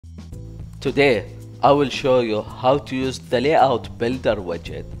Today, I will show you how to use the Layout Builder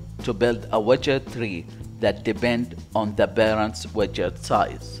widget to build a widget tree that depends on the parent's widget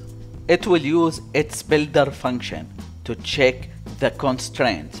size. It will use its builder function to check the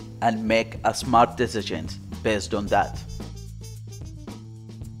constraints and make a smart decisions based on that.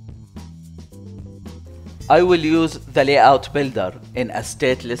 I will use the Layout Builder in a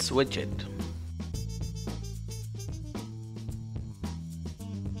stateless widget.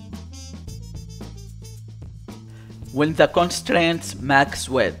 When the constraint's max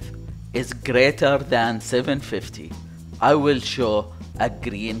width is greater than 750, I will show a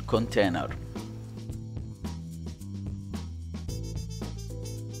green container.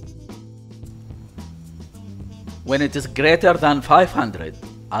 When it is greater than 500,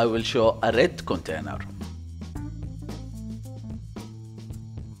 I will show a red container.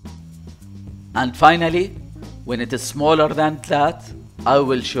 And finally, when it is smaller than that, I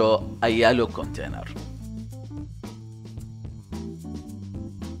will show a yellow container.